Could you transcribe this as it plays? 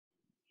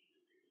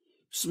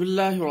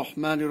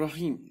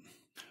बिस्मिल्लाहिर्रहमानिर्रहीम।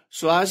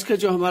 आज का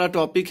जो हमारा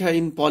टॉपिक है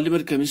in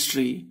polymer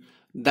chemistry,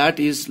 that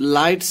is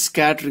light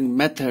scattering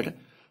method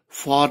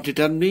for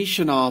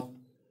determination of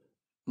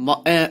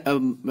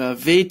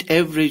weight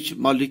average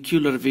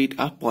molecular weight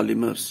of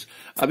polymers.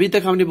 अभी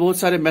तक हमने बहुत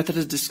सारे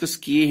मेथड्स डिस्कस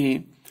किए हैं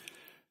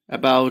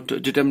about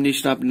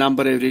determination of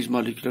number average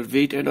molecular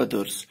weight and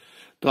others.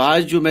 तो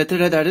आज जो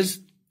मेथड है that is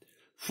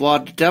for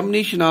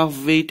determination of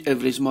weight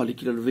average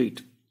molecular weight.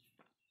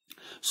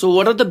 So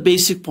what are the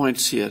basic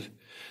points here?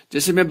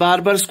 जैसे मैं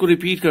बार बार इसको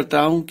रिपीट करता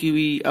हूं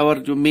कि आवर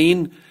जो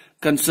मेन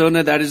कंसर्न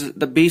है that is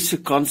the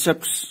basic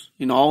concepts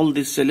in all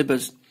this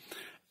syllabus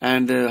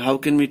and how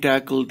can we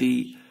tackle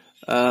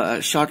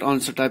the short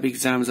answer type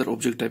exams और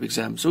object type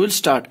exam. So will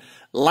start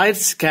light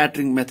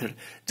scattering method.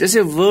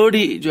 जैसे word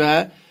ही जो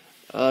है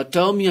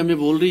term ही हमें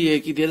बोल रही है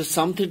कि there is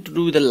something to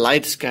do with the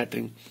light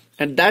scattering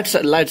and that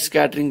light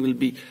scattering will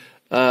be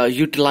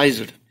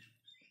utilised.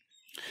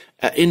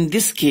 In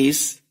this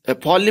case, a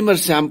polymer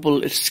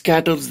sample, it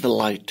scatters the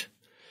light,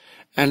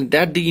 and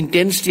that the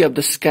intensity of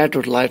the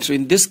scattered light. So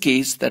in this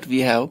case that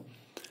we have,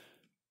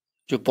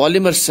 जो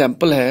polymer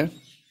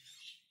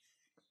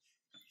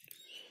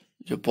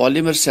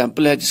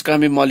sample है जिसका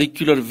हमें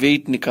molecular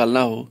weight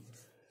निकालना हो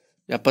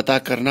या पता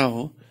करना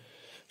हो,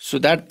 so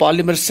that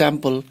polymer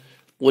sample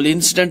will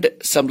incident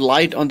some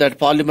light on that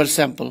polymer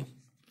sample,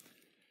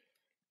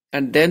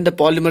 and then the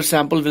polymer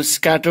sample will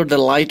scatter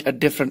the light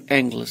at different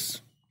angles.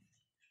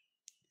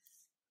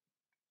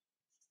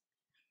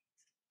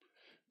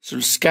 So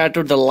it'll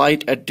scatter the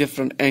light at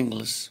different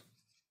angles.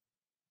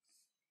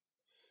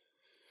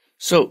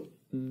 So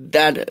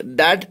that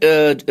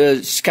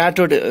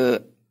scattered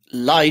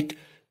light,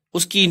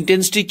 उसकी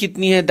intensity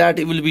कितनी है that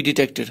it will be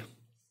detected.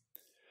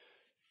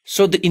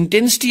 So the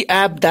intensity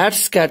of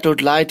that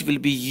scattered light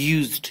will be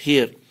used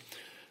here.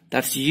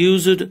 That's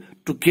used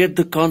to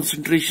get the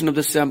concentration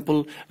of the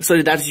sample.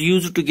 Sorry, that's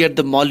used to get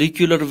the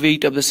molecular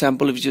weight of the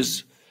sample, which is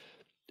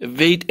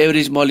weight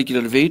average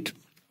molecular weight.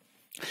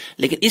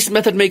 लेकिन इस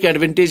method में एक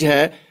advantage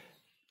है,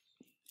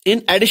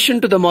 in addition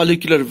to the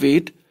molecular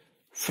weight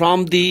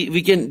from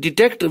we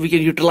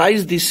can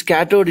utilise the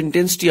scattered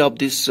intensity of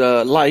this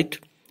light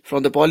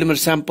from the polymer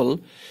sample.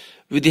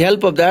 With the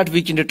help of that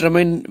we can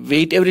determine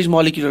wait average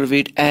molecular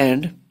weight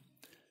and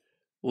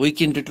we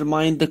can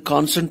determine the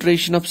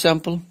concentration of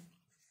sample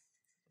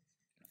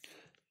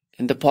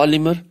in the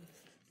polymer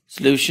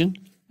solution,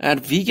 and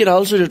we can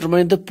also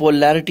determine the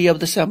polarity of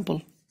the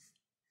sample.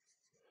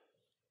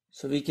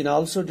 So we can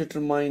also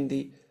determine the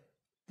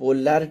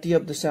polarity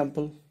of the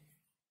sample.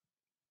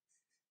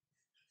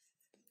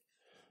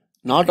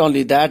 Not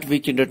only that, we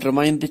can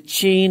determine the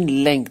chain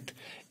length.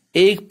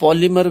 एक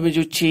polymer में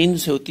जो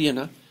chains होती है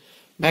ना,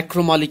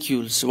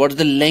 macromolecules, what is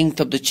the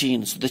length of the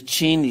chains? The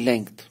chain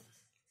length.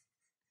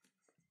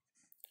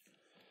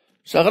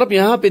 So अगर आप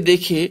यहाँ पे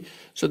देखिए,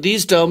 so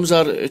these terms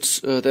are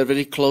they're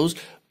very close.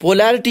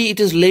 Polarity, it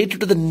is related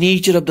to the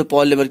nature of the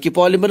polymer. कि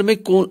polymer में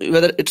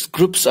whether its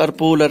groups are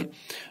polar,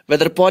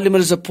 whether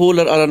polymer is a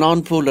polar or a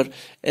non-polar,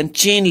 and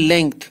chain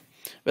length,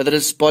 whether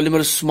it's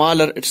polymer is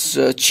smaller, its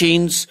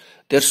chains,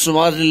 they're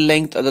smaller in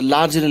length or the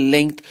larger in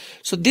length.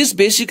 So this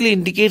basically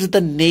indicates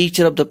the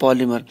nature of the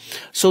polymer.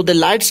 So the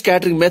light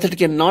scattering method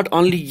can not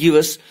only give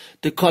us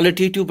the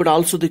qualitative but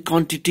also the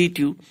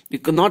quantitative,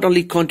 not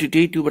only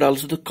quantitative but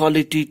also the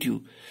qualitative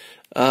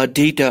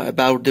data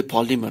about the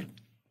polymer.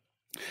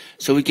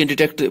 So we can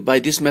detect by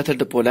this method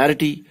the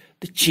polarity,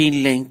 the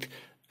chain length,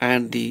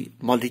 and the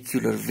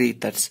molecular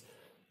weight. That's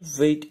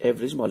weight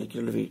average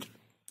molecular weight.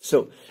 So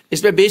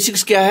इसमें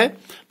basics क्या है?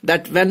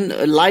 That when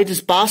light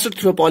is passed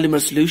through a polymer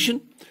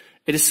solution,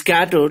 it is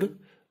scattered.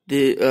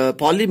 The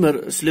polymer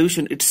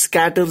solution, it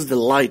scatters the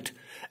light,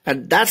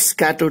 and that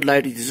scattered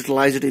light is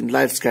utilized in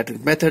light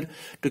scattering method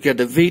to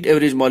get the weight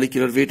average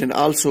molecular weight and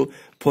also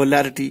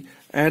polarity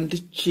and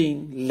the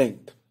chain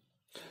length.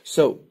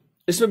 So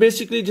इसमें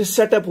basically जो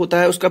setup होता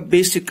है उसका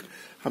basic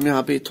हम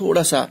यहाँ पे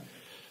थोड़ा सा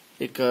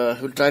एक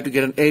will try to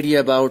get an idea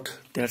about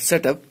their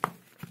setup.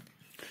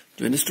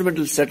 जो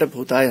इंस्ट्रूमेंटल सेटअप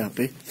होता है यहाँ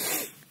पे,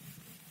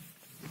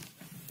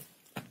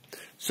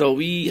 so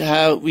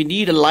we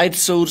need a light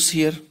source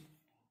here.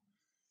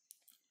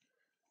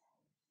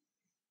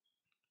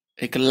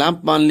 एक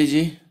लैंप मान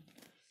लीजिए.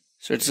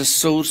 So it's a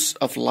source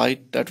of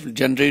light that will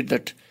generate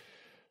that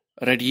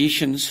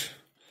radiations.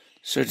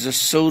 So it's a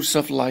source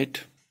of light.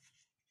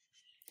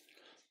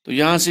 तो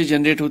यहां से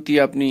जनरेट होती है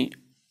अपनी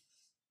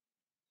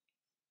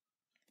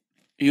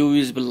UV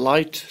visible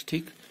light,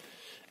 ठीक,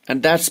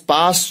 and that's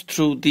passed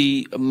through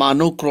the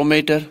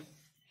monochromator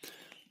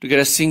to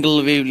get a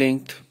single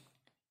wavelength.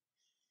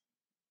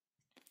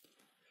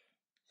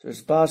 So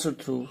it's passed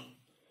through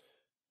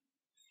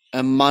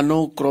a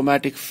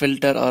monochromatic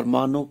filter or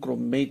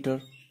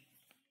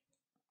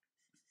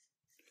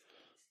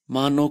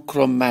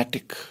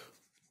monochromatic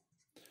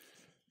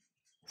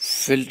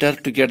filter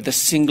to get the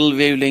single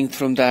wavelength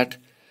from that.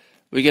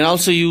 We can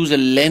also use a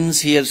lens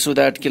here so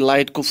that कि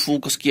light को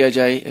focus किया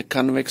जाए, a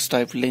convex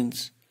type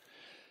lens.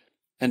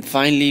 And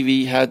finally we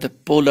have the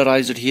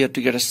polarizer here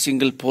to get a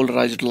single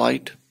polarized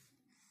light.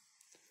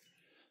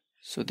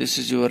 So this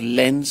is your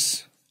lens.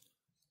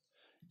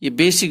 ये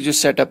basic जो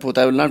setup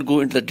होता है, I will not go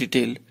into the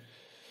detail.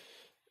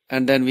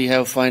 And then we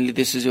have finally,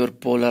 this is your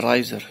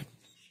polarizer.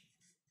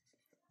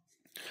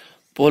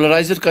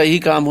 Polarizer का यही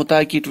काम होता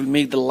है कि it will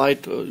make the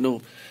light,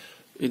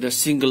 in a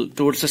single,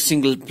 towards a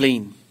single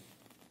plane.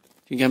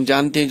 क्योंकि हम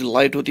जानते हैं जो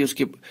light होती है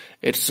उसकी,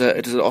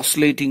 it is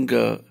oscillating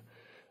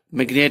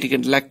magnetic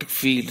and electric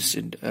fields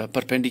in,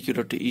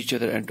 perpendicular to each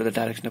other and to the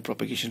direction of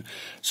propagation.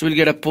 So we'll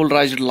get a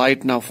polarized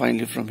light now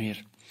finally from here.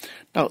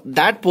 Now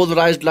that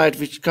polarized light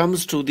which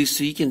comes to these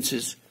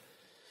sequences,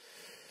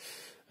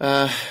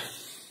 I'll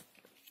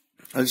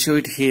show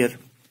it here.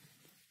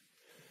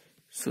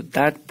 So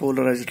that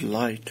polarized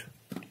light,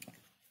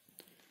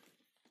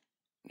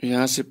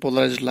 यहाँ से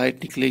polarized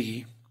light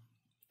निकलेगी.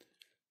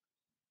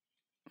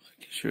 I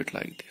can show it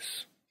like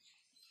this.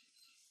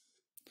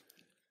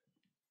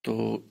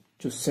 तो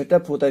जो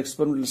setup होता है,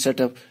 experimental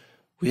setup,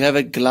 we have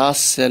a glass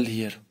cell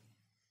here.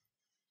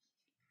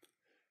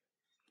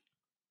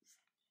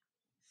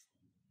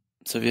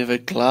 So we have a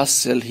glass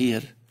cell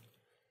here.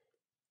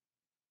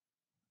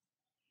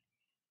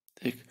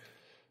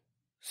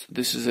 So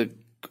this is a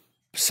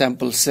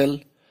sample cell.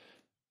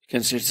 You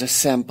can say it's a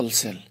sample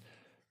cell.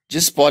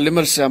 जिस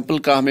polymer sample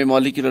का हमें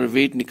molecular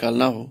weight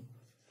निकालना हो,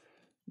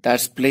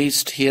 that's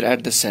placed here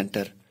at the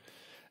center.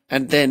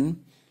 And then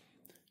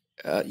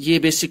ये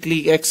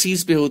basically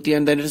axis पे होती है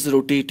and then it is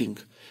rotating.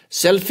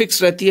 Cell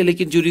fixed रहती है,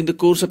 लेकिन during the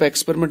course of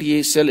experiment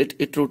ये cell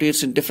it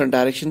rotates in different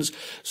directions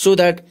so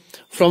that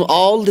from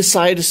all the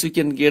sides we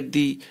can get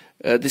the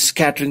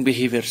scattering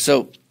behavior.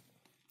 So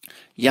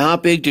यहाँ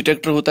पे एक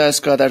detector होता है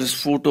इसका, that is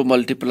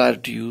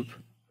photomultiplier tube.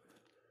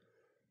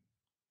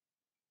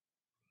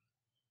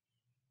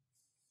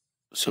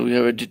 So we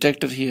have a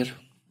detector here.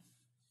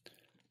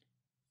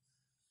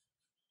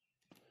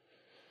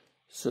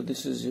 So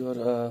this is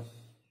your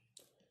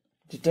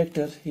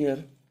detector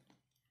here,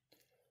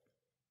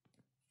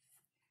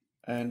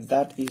 and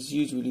that is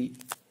usually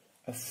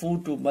a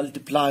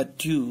photomultiplier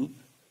tube.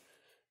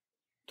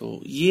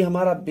 तो ये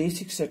हमारा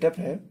basic setup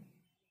है.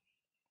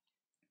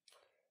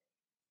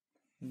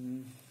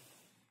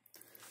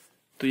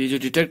 तो ये जो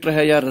डिटेक्टर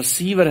है या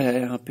रिसीवर है,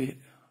 यहाँ पे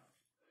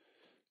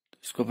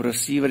इसको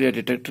रिसीवर या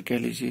डिटेक्टर कह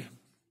लीजिए.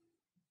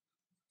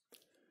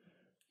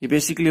 ये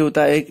बेसिकली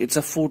होता है एक, it's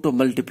a photo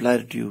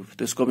multiplier tube.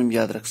 तो इसको हम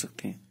याद रख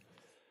सकते हैं.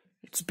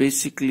 It's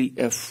basically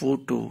a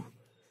photo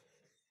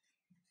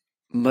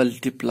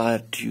multiplier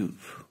tube.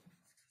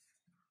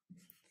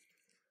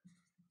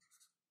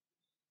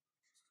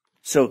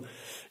 So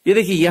ये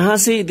देखिए यहां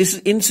से this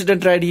is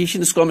incident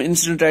radiation, इसको हम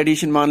incident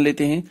radiation मान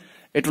लेते हैं.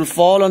 It will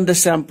fall on the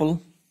sample.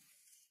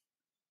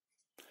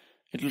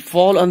 It will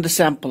fall on the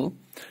sample.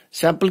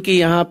 Sample के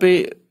यहाँ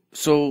पे,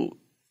 so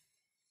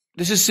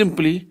this is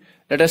simply,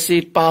 let us say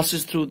it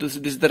passes through this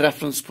is the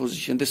reference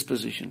position, this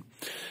position.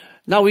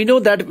 Now we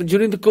know that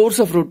during the course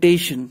of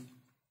rotation,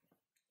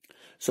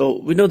 so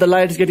we know the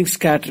light is getting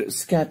scattered.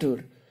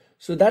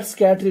 So that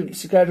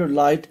scattered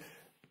light,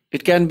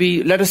 it can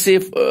be, let us say,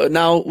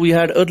 now we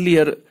had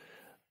earlier,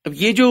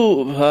 ये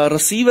जो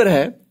receiver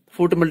है,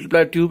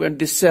 photomultiplier tube, and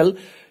this cell,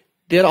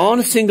 they are on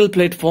a single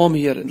platform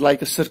here,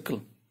 like a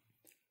circle.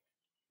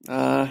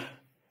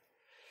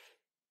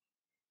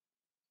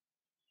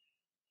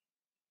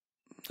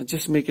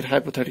 Just make it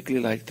hypothetically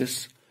like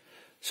this.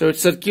 So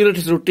it's circular, it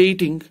is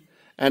rotating,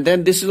 and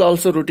then this will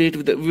also rotate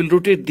with we will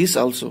rotate this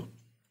also.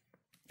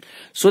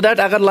 So that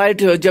अगर light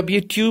जब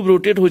ये tube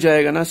rotate हो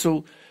जाएगा ना,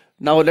 so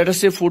now let us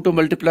say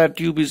photomultiplier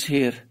tube is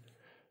here.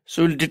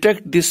 So we'll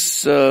detect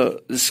this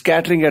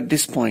scattering at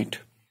this point.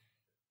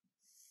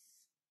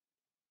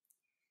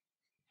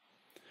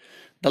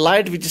 The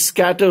light which is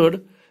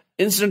scattered,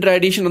 incident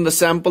radiation on the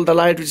sample, the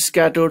light which is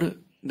scattered,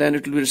 then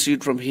it will be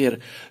received from here.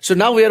 So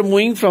now we are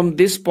moving from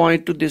this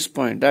point to this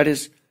point. That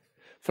is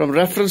from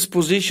reference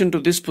position to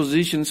this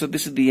position. So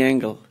this is the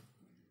angle.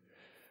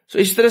 So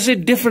इस तरह से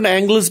different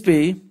angles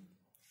पे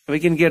we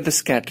can get the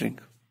scattering.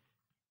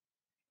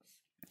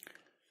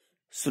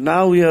 So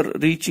now we are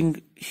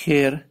reaching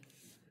here.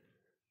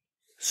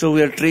 So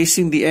we are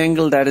tracing the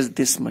angle that is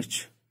this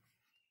much.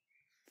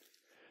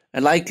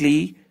 And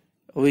likely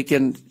we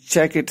can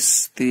check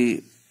it's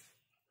the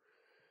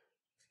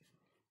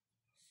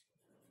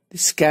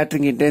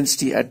scattering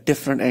intensity at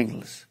different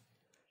angles.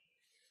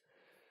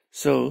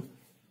 So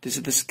this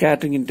is the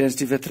scattering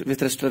intensity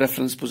with respect to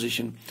reference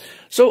position.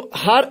 So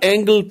her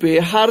angle पे,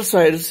 हर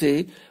side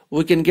से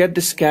we can get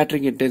the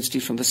scattering intensity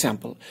from the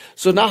sample.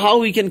 So now how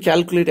we can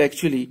calculate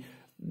actually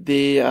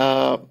the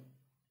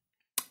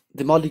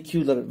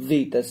molecular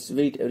weight, that's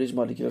weight, average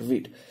molecular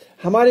weight.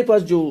 हमारे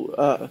पास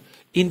जो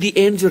in the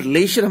end जो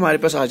relation हमारे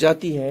पास आ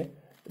जाती है,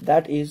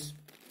 that is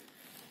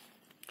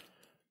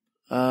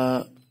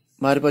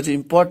हमारे पास जो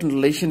important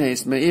relation है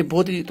इसमें, ये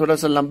बहुत ही थोड़ा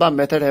सा लंबा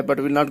method है, but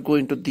we will not go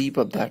into deep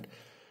of that.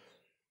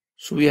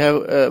 So we have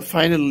a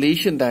final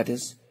relation, that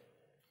is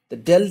the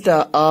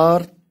delta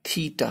R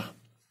theta.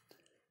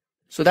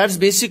 So that's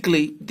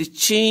basically the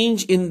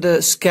change in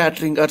the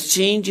scattering or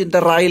change in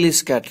the Rayleigh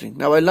scattering.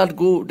 Now I'll not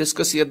go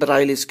discuss here the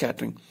Rayleigh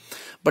scattering,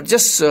 But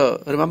just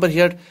remember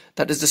here,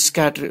 that is the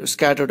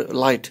scattered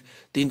light,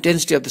 the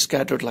intensity of the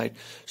scattered light.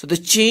 So the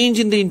change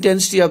in the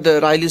intensity of the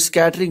Rayleigh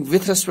scattering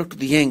with respect to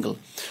the angle.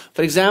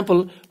 For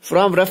example,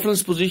 from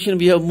reference position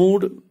we have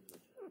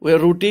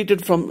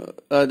rotated from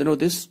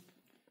this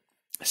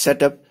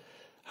setup.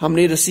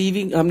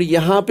 हमने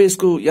यहाँ पे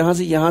इसको यहाँ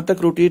से यहाँ तक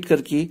rotate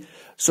करके,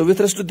 so with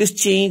respect to this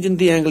change in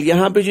the angle,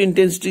 यहाँ पे जो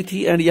intensity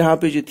थी and यहाँ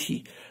पे जो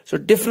थी, so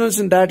difference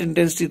in that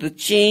intensity, the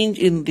change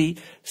in the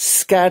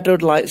scattering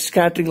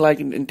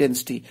light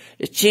intensity,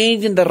 a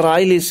change in the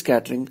Rayleigh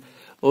scattering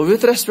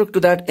with respect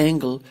to that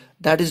angle,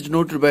 that is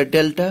denoted by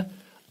delta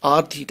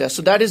r theta.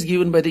 So that is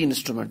given by the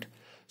instrument.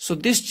 So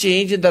this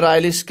change in the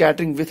Rayleigh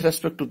scattering with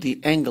respect to the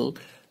angle,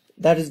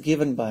 that is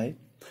given by,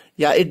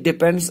 it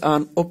depends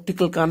on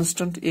optical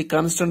constant. A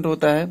constant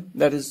hota hai,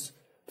 that is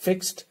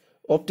fixed,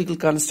 optical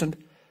constant,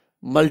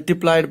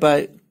 multiplied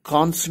by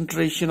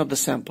concentration of the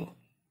sample.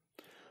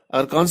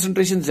 Agar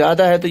concentration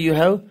zyada hai, to you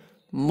have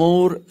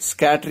more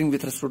scattering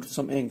with respect to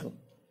some angle.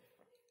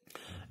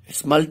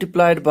 It's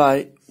multiplied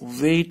by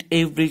weight,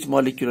 average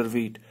molecular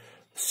weight.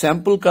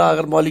 Sample ka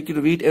agar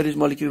molecular weight, average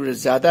molecular weight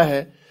zyada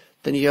hai,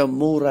 then you have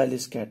more Rayleigh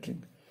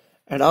scattering.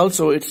 And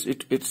also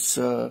it's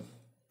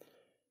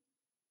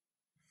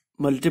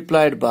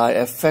multiplied by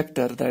a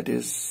factor, that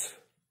is,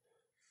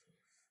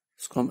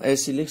 इसको हम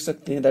ऐसे लिख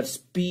सकते हैं, that's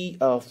P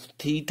of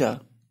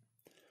theta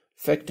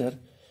factor.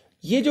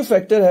 ये जो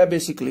factor है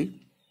basically,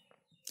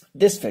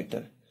 this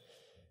factor,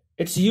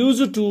 it's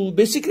used to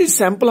basically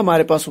sample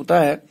हमारे पास होता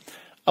है.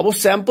 अब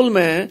उस sample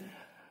में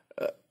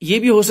ये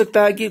भी हो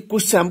सकता है कि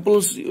कुछ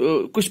samples,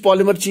 कुछ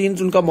polymer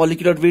chains उनका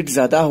molecular weight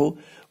ज़्यादा हो,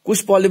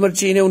 कुछ पॉलीमर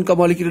चेन है उनका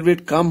मॉलिक्यूलर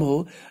वेट कम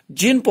हो.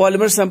 जिन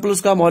पॉलीमर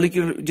सैंपल्स का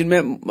मॉलिक्यूलर,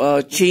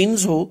 जिनमें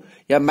चेन्स हो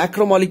या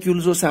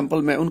मैक्रोमोलिक्यूल्स हो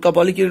सैंपल में, उनका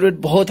मॉलिक्यूलर वेट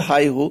बहुत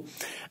हाई हो,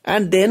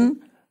 and then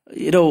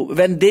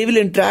when they will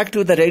interact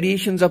with the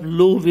radiations of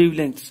low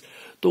wavelengths,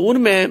 तो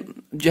उनमें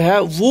जो है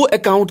वो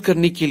अकाउंट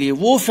करने के लिए,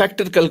 वो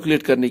फैक्टर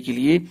कैलकुलेट करने के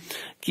लिए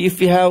कि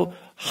if you have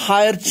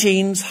higher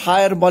chains,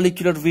 higher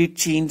molecular weight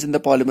chains in the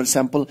polymer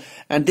sample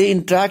and they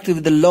interact with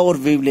the lower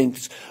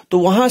wavelengths, तो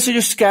वहां से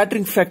जो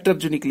scattering factor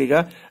जो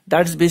निकलेगा,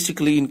 that is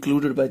basically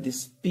included by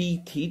this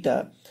P theta.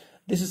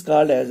 This is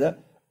called as a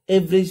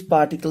average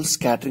particle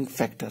scattering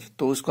factor.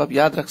 तो उसको आप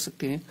याद रख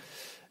सकते हैं.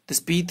 This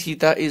P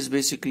theta is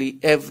basically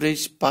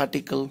average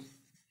particle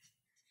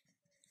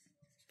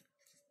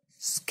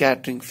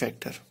scattering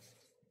factor.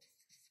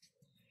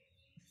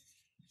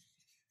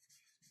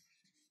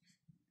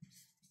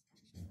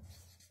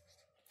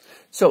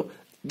 So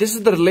this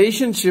is the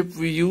relationship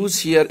we use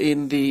here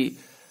which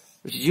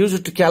is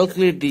used to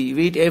calculate the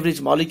weight,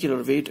 average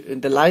molecular weight in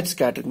the light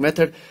scattering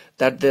method,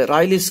 that the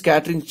Rayleigh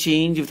scattering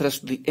change with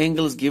respect to the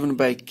angle is given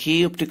by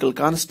K optical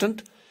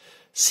constant,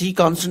 C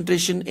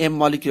concentration, M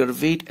molecular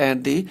weight,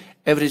 and the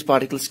average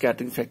particle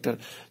scattering factor.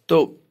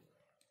 So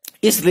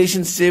इस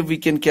relation से we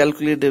can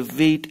calculate the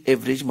weight,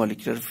 average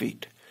molecular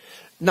weight.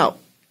 Now,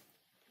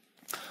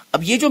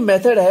 अब ये जो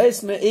method है,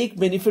 इसमें एक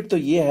benefit तो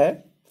ये है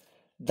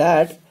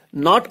that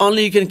not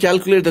only you can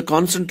calculate the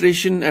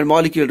concentration and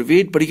molecular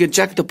weight, but you can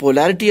check the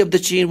polarity of the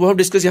chain. वो हम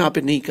discuss यहाँ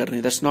पे नहीं कर रहे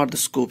हैं. That's not the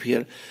scope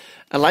here.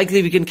 And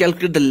likely we can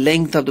calculate the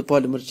length of the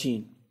polymer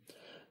chain.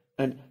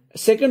 And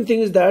second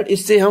thing is that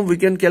इससे हम we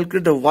can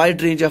calculate the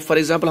wide range of, for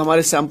example,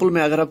 हमारे sample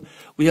में अगर आप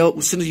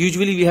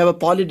usually we have a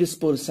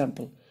polydisperse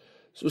sample.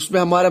 So उसमें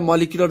हमारा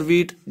molecular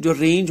weight जो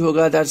range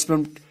होगा, that's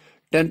from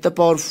 10 to the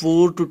power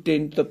 4 to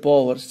 10 to the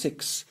power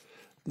 6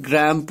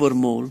 gram per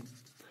mole.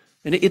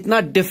 यानी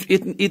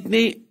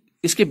इतनी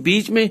इसके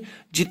बीच में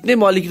जितने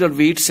मॉलिक्यूलर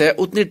वेट्स है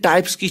उतने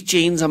टाइप्स की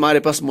चेन्स हमारे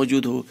पास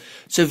मौजूद हो.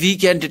 So we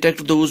can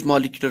detect those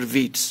molecular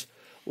weights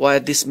via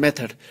this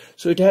method.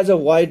 So it has a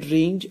wide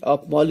range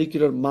of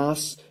molecular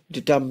mass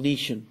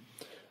determination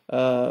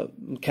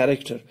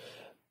character.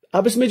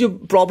 अब इसमें जो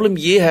प्रॉब्लम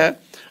ये है,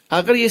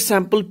 अगर ये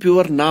सैंपल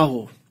प्योर ना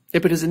हो,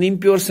 if it is an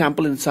impure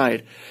sample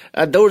inside,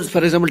 those,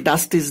 for example,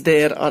 dust is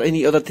there or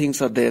any other things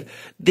are there,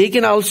 they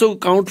can also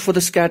count for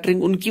the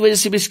scattering. उनकी वजह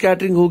से भी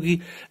scattering होगी.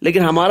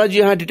 लेकिन हमारा जो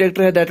यहाँ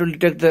detector है, that will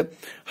detect the,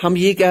 हम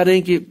ये कह रहे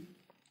हैं कि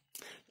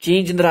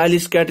change in the Rayleigh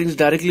scattering is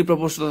directly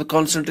proportional to the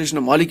concentration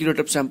of molecular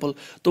type sample.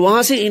 तो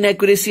वहां से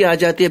inaccuracy आ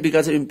जाती है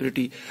because of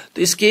impurity.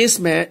 तो इस केस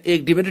में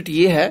एक demerit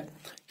ये है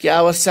कि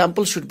our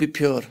sample should be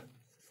pure,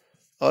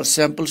 or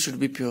sample should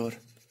be pure.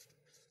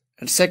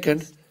 And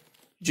second,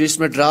 जो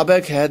इसमें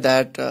ड्रॉबैक है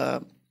that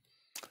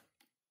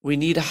we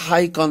need a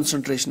high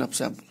concentration of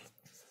sample.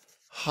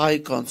 High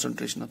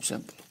concentration of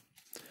sample.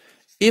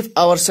 If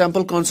our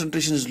sample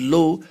concentration is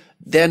low,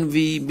 then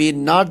we may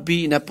not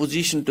be in a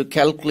position to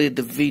calculate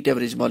the weight,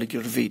 average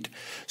molecular weight.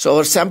 So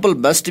our sample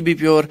must be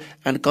pure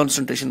and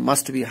concentration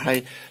must be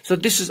high. So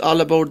this is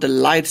all about the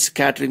light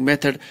scattering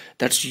method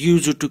that's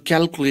used to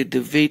calculate the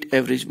weight,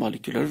 average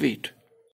molecular weight.